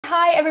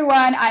hi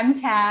everyone, I'm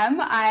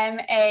Tam. I'm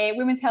a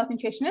women's health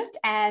nutritionist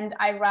and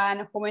I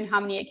run Hormone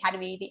Harmony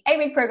Academy, the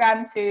 8-week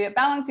program to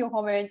balance your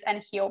hormones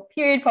and heal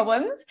period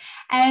problems.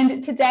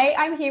 And today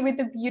I'm here with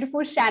the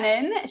beautiful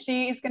Shannon.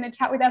 She is going to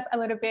chat with us a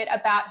little bit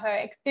about her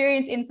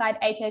experience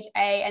inside HHA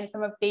and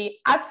some of the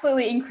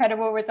absolutely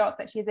incredible results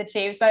that she's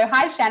achieved. So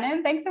hi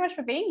Shannon, thanks so much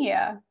for being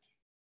here.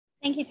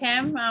 Thank you,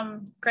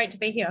 Tam. Great to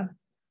be here.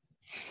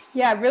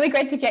 Yeah, really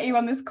great to get you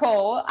on this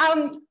call.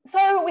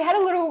 So we had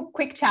a little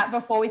quick chat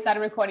before we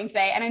started recording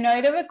today, and I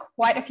know there were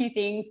quite a few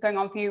things going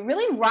on for you,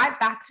 really right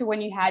back to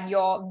when you had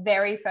your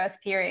very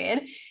first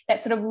period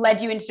that sort of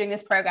led you into doing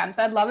this program.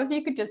 So I'd love if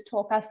you could just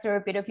talk us through a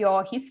bit of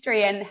your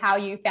history and how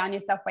you found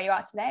yourself where you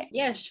are today.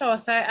 Yeah, sure.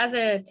 So as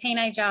a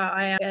teenager,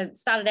 I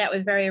started out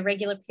with very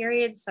irregular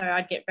periods. So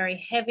I'd get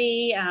very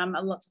heavy,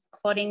 lots of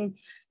clotting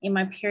in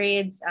my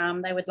periods.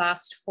 They would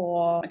last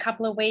for a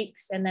couple of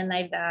weeks and then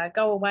they'd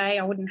go away.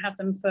 I wouldn't have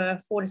them for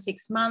 4 to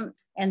 6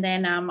 months. And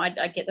then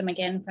I'd get them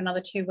again for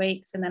another 2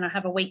 weeks. And then I'd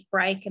have a week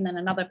break and then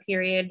another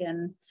period.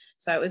 And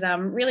so it was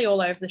really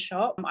all over the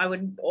shop. I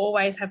would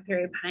always have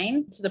period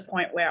pain to the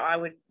point where I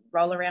would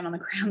roll around on the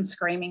ground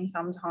screaming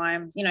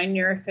sometimes. You know,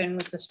 Nurofen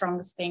was the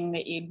strongest thing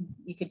that you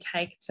could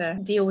take to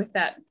deal with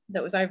that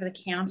was over the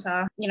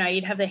counter. You know,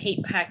 you'd have the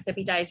heat packs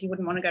every day so you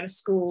wouldn't want to go to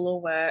school or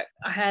work.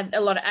 I had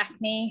a lot of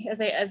acne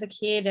as a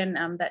kid, and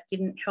that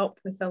didn't help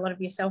with a lot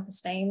of your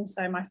self-esteem.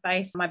 So my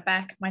face, my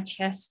back, my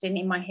chest and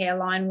in my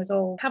hairline was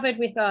all covered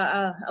with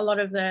a lot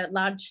of the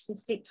large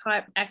cystic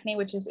type acne,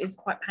 which is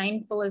quite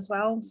painful as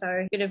well. So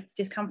a bit of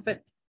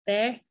discomfort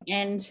there.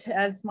 And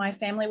as my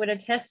family would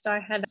attest, I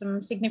had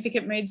some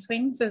significant mood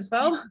swings as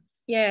well.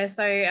 Yeah,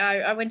 so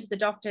I went to the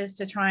doctors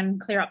to try and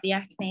clear up the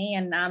acne,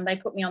 and they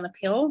put me on the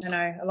pill. I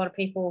know a lot of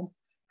people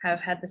have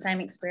had the same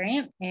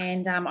experience,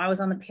 and I was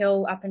on the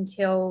pill up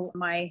until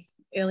my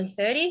early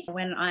 30s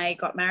when I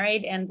got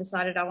married and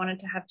decided I wanted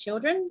to have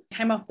children.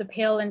 Came off the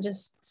pill and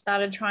just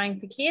started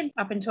trying for kids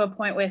up until a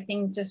point where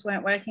things just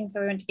weren't working.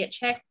 So we went to get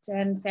checked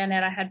and found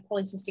out I had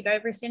polycystic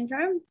ovary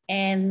syndrome.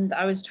 And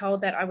I was told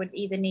that I would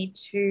either need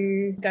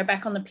to go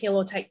back on the pill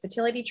or take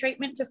fertility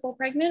treatment to fall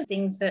pregnant,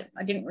 things that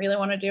I didn't really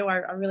want to do.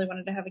 I really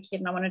wanted to have a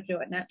kid and I wanted to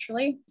do it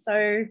naturally.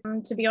 So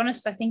to be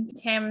honest, I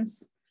think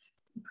Tam's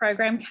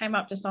program came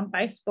up just on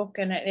Facebook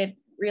and it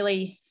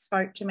really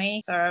spoke to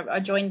me. So I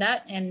joined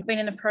that and been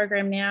in the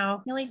program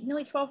now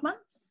nearly 12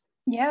 months.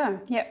 Yeah.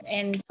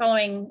 And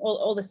following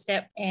all the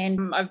steps,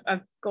 and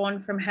I've gone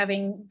from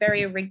having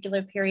very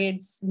irregular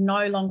periods,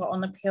 no longer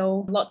on the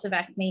pill, lots of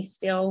acne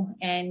still,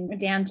 and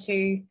down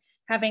to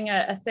having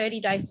a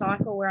 30-day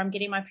cycle where I'm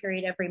getting my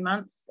period every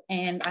month.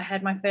 And I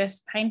had my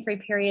first pain-free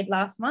period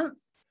last month.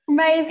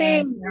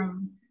 Amazing.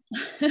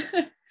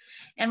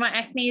 And my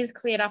acne has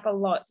cleared up a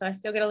lot. So I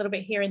still get a little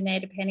bit here and there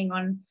depending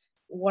on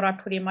what I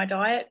put in my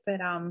diet,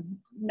 but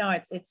no,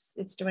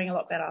 it's doing a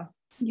lot better.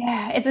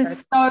 Yeah,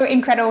 it's so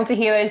incredible to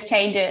hear those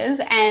changes.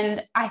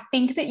 And I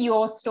think that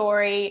your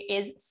story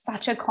is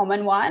such a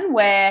common one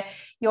where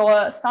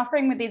you're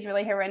suffering with these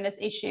really horrendous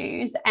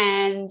issues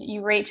and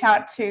you reach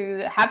out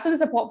to have some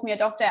support from your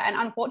doctor. And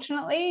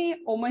unfortunately,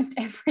 almost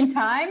every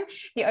time,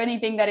 the only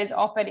thing that is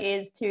offered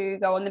is to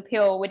go on the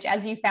pill, which,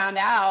 as you found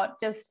out,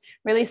 just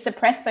really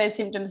suppressed those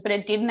symptoms, but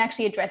it didn't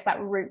actually address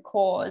that root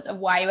cause of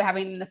why you were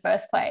having them in the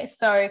first place.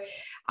 So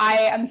I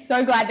am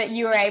so glad that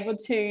you were able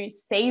to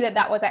see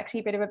that was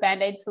actually a bit of a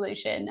band-aid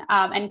solution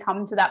and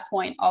come to that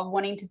point of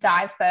wanting to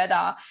dive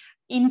further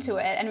into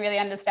it and really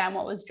understand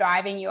what was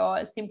driving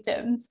your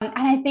symptoms. And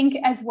I think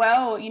as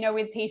well, you know,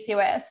 with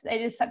PCOS,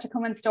 it is such a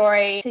common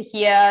story to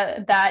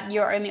hear that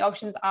your only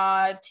options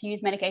are to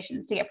use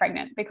medications to get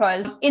pregnant,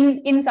 because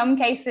in some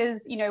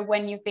cases, you know,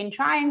 when you've been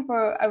trying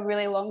for a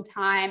really long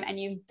time and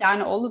you've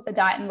done all of the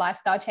diet and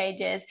lifestyle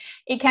changes,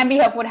 it can be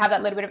helpful to have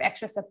that little bit of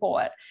extra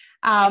support.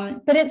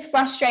 But it's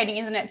frustrating,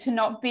 isn't it, to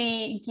not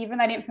be given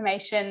that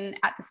information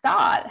at the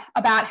start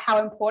about how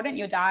important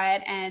your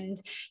diet and,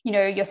 you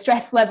know, your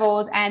stress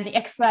levels and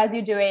the exercise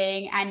you're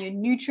doing and your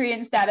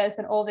nutrient status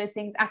and all those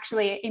things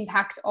actually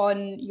impact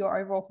on your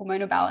overall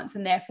hormonal balance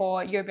and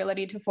therefore your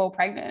ability to fall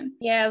pregnant.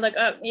 Yeah, look,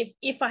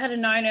 if I had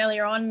known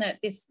earlier on that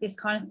this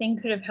kind of thing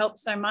could have helped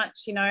so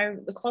much, you know,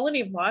 the quality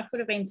of life would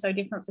have been so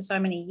different for so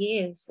many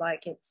years.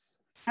 Like it's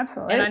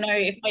absolutely. And I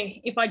know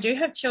if I do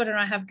have children,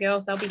 I have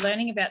girls, they'll be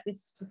learning about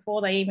this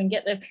before they even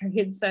get their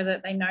periods so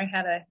that they know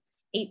how to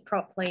eat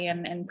properly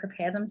and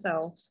prepare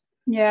themselves.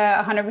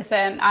 Yeah,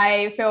 100%.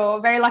 I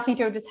feel very lucky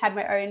to have just had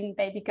my own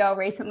baby girl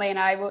recently, and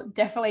I will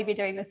definitely be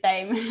doing the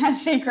same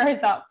as she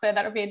grows up. So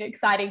that'll be an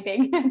exciting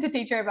thing to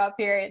teach her about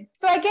periods.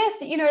 So I guess,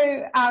 you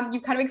know,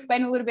 you've kind of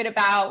explained a little bit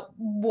about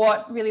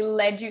what really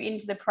led you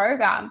into the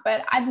program,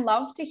 but I'd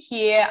love to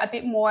hear a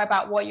bit more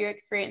about what your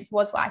experience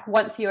was like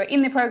once you were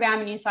in the program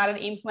and you started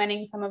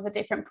implementing some of the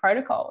different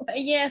protocols.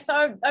 Yeah,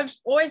 so I've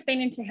always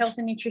been into health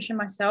and nutrition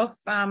myself,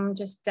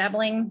 just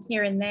dabbling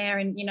here and there.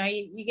 And, you know,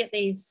 you get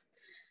these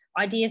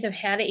ideas of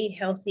how to eat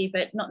healthy,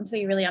 but not until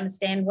you really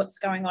understand what's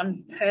going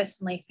on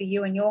personally for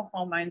you and your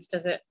hormones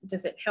does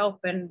it help.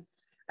 And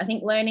I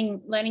think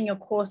learning your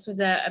course was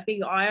a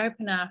big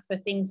eye-opener for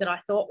things that I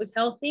thought was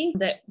healthy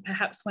that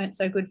perhaps weren't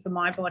so good for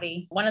my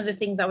body. One of the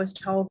things I was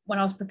told when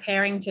I was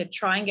preparing to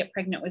try and get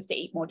pregnant was to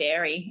eat more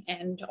dairy,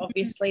 and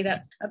obviously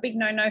that's a big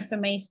no-no for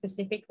me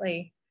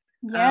specifically.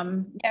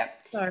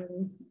 So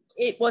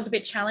it was a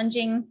bit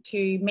challenging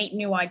to meet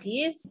new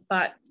ideas,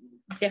 but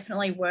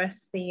definitely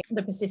worth the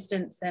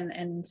persistence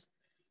and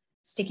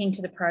sticking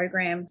to the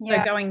program.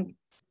 So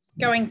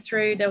going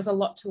through, there was a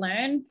lot to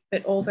learn,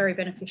 but all very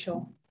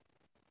beneficial.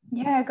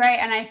 Yeah, great.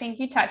 And I think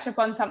you touched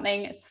upon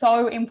something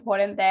so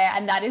important there,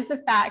 and that is the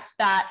fact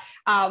that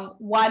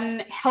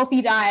one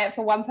healthy diet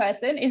for one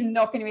person is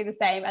not going to be the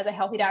same as a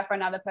healthy diet for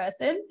another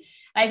person.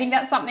 And I think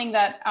that's something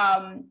that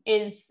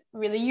is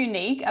really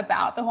unique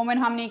about the Hormone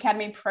Harmony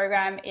Academy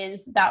program,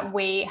 is that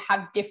we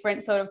have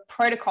different sort of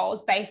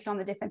protocols based on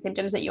the different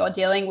symptoms that you're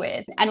dealing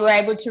with. And we're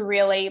able to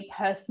really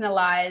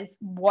personalize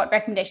what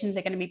recommendations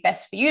are going to be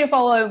best for you to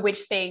follow, which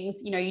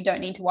things, you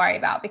don't need to worry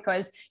about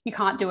because you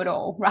can't do it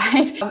all,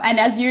 right? And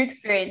as you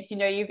experience,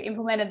 you've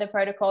implemented the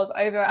protocols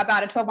over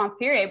about a 12-month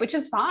period, which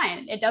is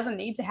fine. It doesn't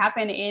need to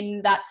happen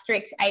in that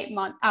strict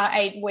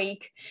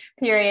 8-week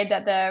period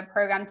that the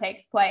program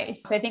takes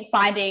place. So I think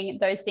finding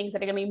those things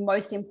that are going to be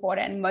most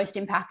important and most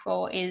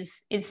impactful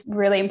is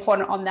really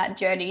important on that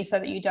journey, so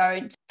that you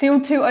don't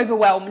feel too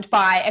overwhelmed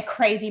by a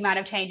crazy amount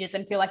of changes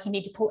and feel like you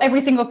need to pull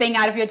every single thing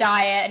out of your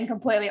diet and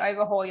completely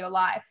overhaul your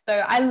life.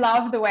 So I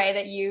love the way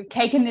that you've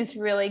taken this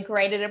really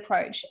graded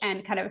approach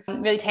and kind of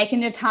really taken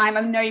your time.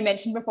 I know you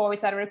mentioned before we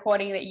started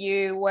recording that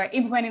you were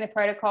implementing the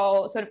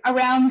protocol sort of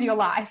around your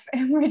life,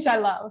 which I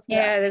love.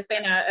 Yeah, there's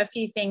been a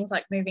few things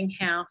like moving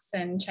house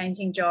and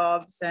changing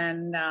jobs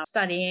and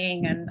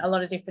studying and a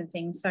lot of different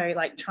things. So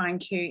like trying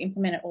to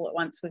implement it all at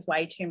once was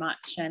way too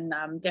much, and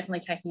definitely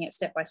taking it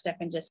step by step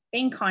and just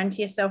being kind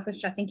to yourself,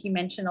 which I think you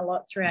mentioned a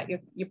lot throughout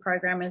your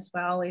program as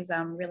well, is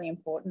really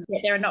important.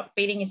 They're not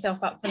beating yourself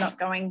up for not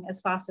going as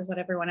fast as what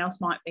everyone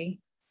else might be.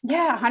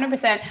 Yeah,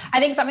 100%. I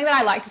think something that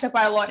I like to talk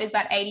about a lot is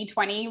that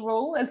 80-20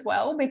 rule as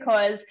well,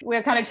 because we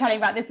were kind of chatting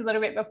about this a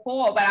little bit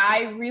before, but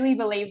I really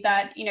believe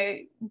that,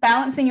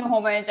 balancing your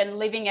hormones and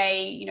living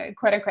a,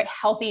 quote unquote,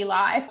 healthy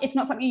life, it's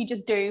not something you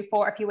just do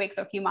for a few weeks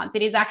or a few months.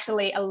 It is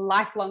actually a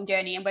lifelong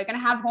journey, and we're going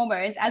to have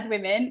hormones as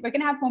women. We're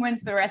going to have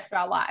hormones for the rest of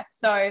our life.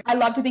 So I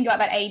love to think about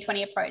that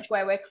 80-20 approach,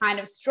 where we're kind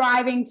of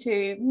striving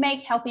to make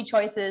healthy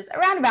choices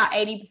around about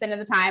 80% of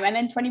the time. And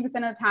then 20% of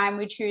the time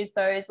we choose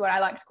those, what I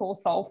like to call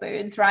soul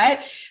foods, right?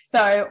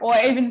 So, or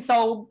even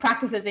soul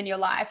practices in your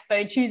life.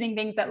 So choosing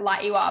things that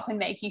light you up and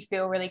make you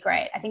feel really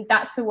great. I think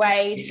that's the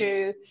way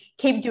to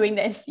keep doing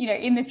this,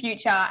 in the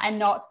future, and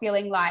not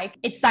feeling like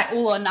it's that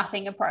all or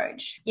nothing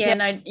approach. Yeah,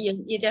 no,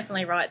 you're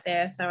definitely right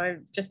there. So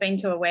I've just been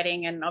to a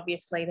wedding, and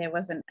obviously there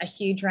wasn't a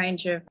huge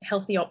range of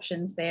healthy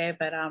options there,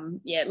 but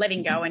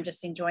letting go and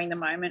just enjoying the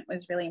moment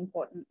was really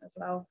important as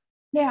well.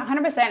 Yeah,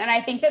 100%. And I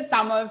think that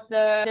some of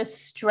the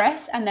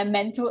stress and the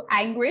mental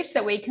anguish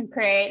that we can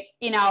create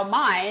in our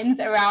minds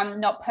around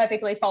not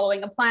perfectly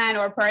following a plan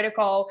or a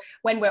protocol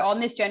when we're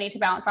on this journey to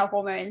balance our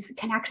hormones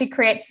can actually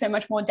create so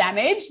much more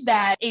damage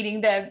than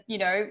eating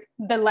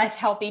the less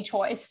healthy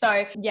choice.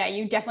 So yeah,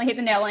 you definitely hit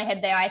the nail on the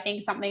head there. I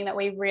think something that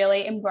we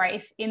really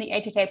embrace in the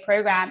HHA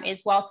program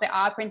is, whilst there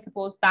are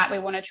principles that we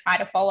want to try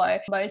to follow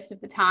most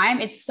of the time,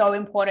 it's so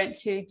important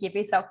to give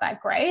yourself that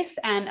grace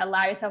and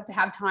allow yourself to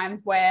have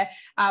times where,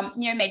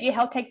 maybe your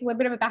health takes a little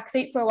bit of a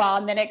backseat for a while,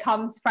 and then it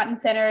comes front and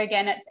center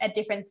again at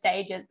different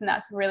stages. And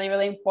that's really,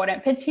 really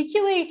important,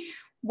 particularly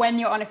when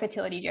you're on a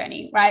fertility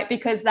journey, right?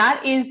 Because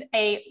that is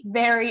a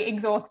very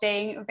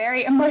exhausting,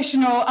 very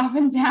emotional, up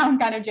and down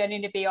kind of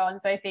journey to be on.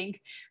 So I think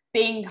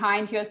being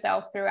kind to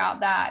yourself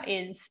throughout that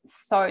is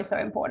so, so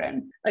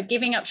important. Like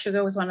giving up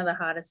sugar was one of the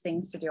hardest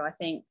things to do, I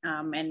think,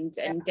 and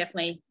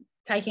definitely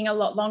taking a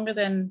lot longer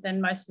than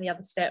most of the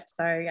other steps.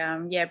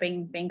 So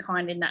being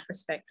kind in that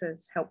respect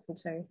was helpful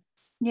too.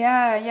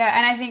 Yeah.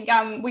 And I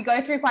think we go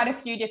through quite a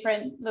few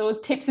different little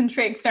tips and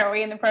tricks, don't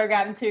we, in the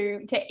program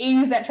to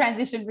ease that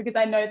transition, because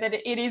I know that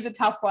it is a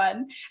tough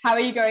one. How are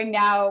you going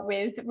now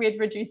with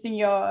reducing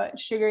your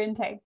sugar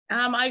intake?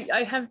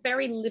 I have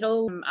very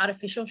little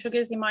artificial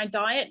sugars in my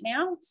diet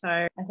now. So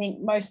I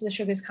think most of the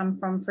sugars come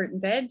from fruit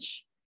and veg,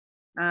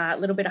 a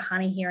little bit of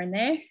honey here and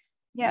there.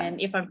 Yeah. And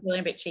if I'm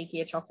feeling a bit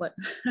cheeky, a chocolate.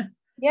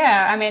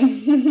 Yeah, I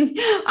mean,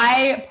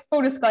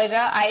 full disclosure,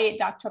 I eat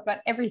dark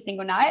chocolate every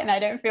single night, and I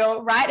don't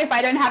feel right if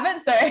I don't have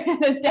it. So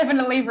there's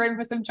definitely room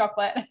for some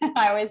chocolate.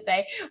 I always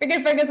say we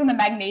can focus on the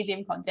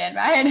magnesium content,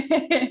 right?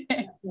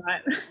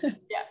 Right.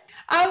 Yeah.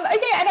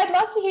 Okay, and I'd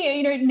love to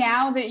hear,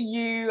 now that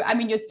you're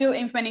still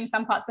implementing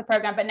some parts of the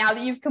program, but now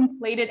that you've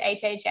completed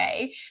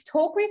HHA,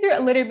 talk me through a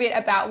little bit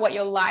about what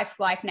your life's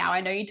like now. I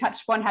know you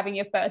touched upon having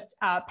your first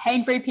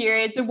pain-free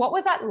period. So what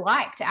was that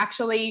like to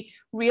actually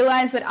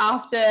realize that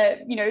after,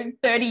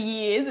 30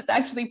 years, it's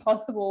actually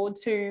possible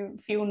to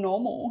feel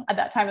normal at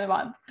that time of the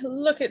month?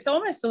 Look, it's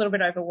almost a little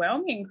bit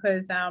overwhelming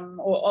because,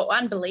 or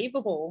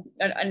unbelievable.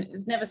 And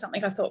it's never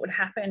something I thought would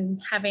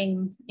happen,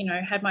 having,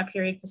 had my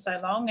period for so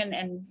long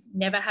and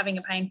never having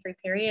a pain-free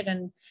period,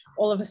 and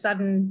all of a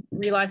sudden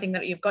realizing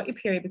that you've got your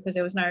period because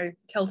there was no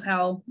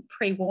telltale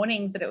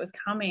pre-warnings that it was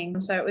coming.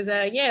 So it was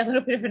a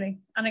little bit of an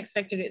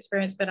unexpected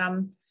experience, but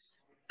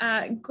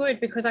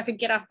good, because I could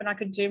get up and I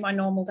could do my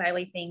normal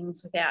daily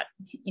things without,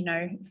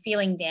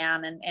 feeling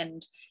down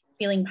and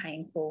feeling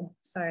painful.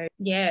 So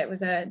it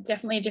was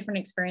definitely a different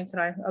experience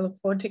that I look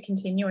forward to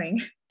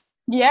continuing.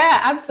 Yeah,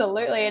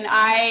 absolutely. And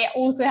I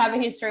also have a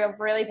history of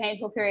really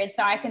painful periods,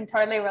 so I can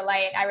totally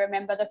relate. I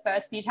remember the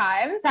first few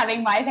times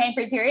having my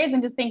pain-free periods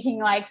and just thinking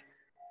like,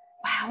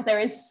 wow, there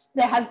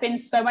has been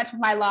so much of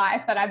my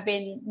life that I've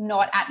been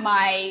not at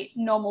my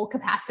normal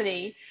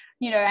capacity.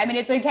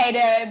 It's okay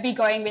to be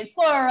going a bit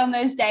slower on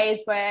those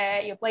days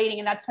where you're bleeding,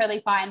 and that's totally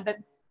fine. But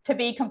to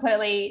be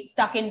completely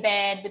stuck in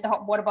bed with the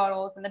hot water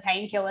bottles and the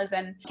painkillers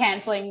and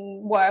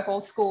cancelling work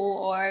or school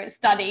or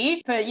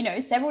study for,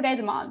 several days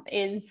a month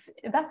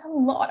that's a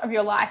lot of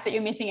your life that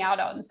you're missing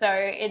out on. So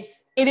it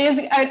is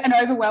an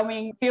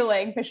overwhelming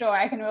feeling for sure.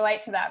 I can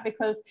relate to that,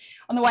 because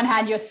on the one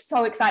hand, you're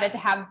so excited to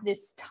have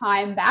this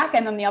time back.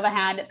 And on the other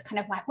hand, it's kind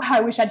of like, wow,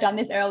 I wish I'd done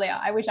this earlier.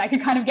 I wish I could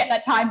kind of get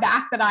that time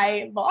back that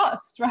I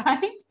lost,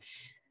 right?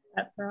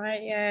 That's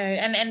right.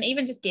 Yeah. And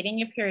even just getting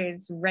your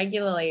periods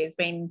regularly has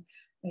been,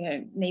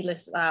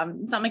 needless.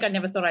 Something I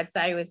never thought I'd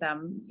say was,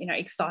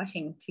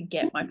 exciting to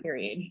get my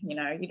period.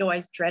 You'd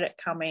always dread it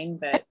coming,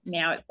 but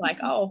now it's like,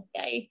 oh,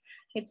 yay,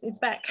 it's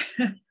back.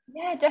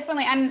 Yeah,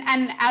 definitely.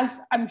 And as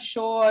I'm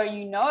sure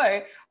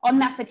on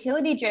that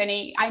fertility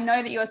journey, I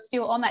know that you're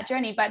still on that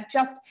journey, but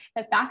just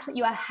the fact that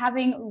you are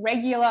having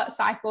regular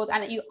cycles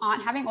and that you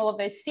aren't having all of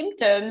those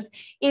symptoms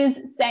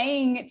is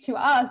saying to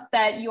us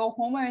that your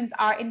hormones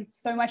are in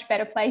so much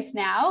better place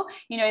now.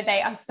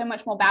 They are so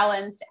much more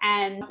balanced.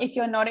 And if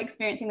you're not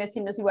experiencing the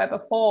symptoms you were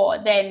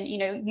before, then,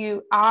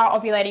 you are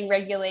ovulating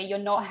regularly. You're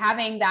not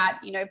having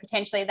that,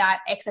 potentially that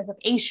excess of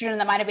estrogen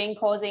that might have been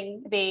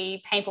causing the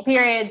painful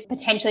periods,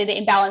 potentially the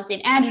imbalance in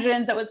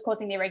androgens that was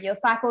causing the irregular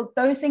cycles.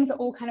 Those things are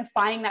all kind of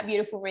finding that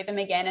beautiful rhythm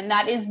again. And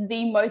that is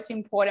the most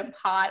important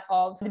part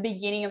of the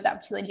beginning of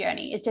that fertility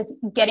journey, is just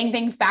getting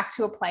things back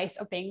to a place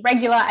of being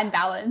regular and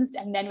balanced.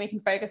 And then we can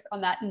focus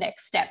on that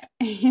next step.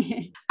 All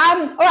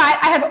right.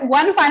 I have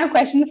one final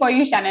question for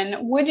you, Shannon.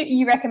 Would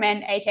you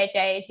recommend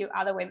HHA to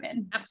other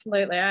women?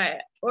 Absolutely.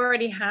 I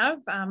already have.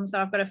 So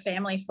I've got a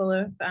family full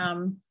of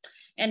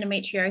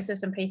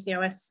endometriosis and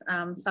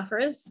PCOS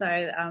sufferers.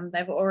 So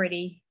they've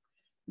already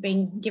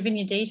been given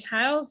you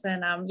details,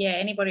 and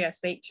anybody I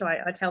speak to,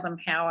 I tell them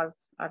how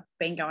I've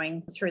been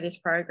going through this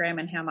program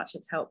and how much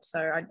it's helped. So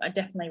I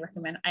definitely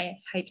recommend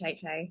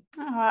HHA.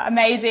 Oh,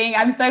 amazing.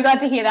 I'm so glad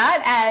to hear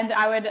that. And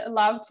I would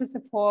love to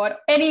support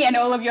any and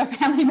all of your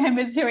family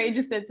members who are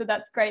interested. So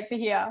that's great to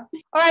hear.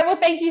 All right. Well,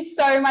 thank you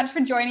so much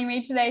for joining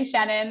me today,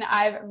 Shannon.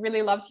 I've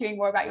really loved hearing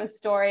more about your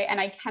story, and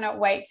I cannot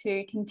wait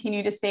to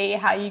continue to see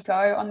how you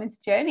go on this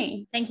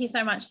journey. Thank you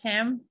so much,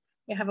 Tam.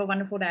 You have a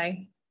wonderful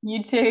day.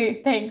 You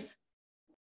too. Thanks.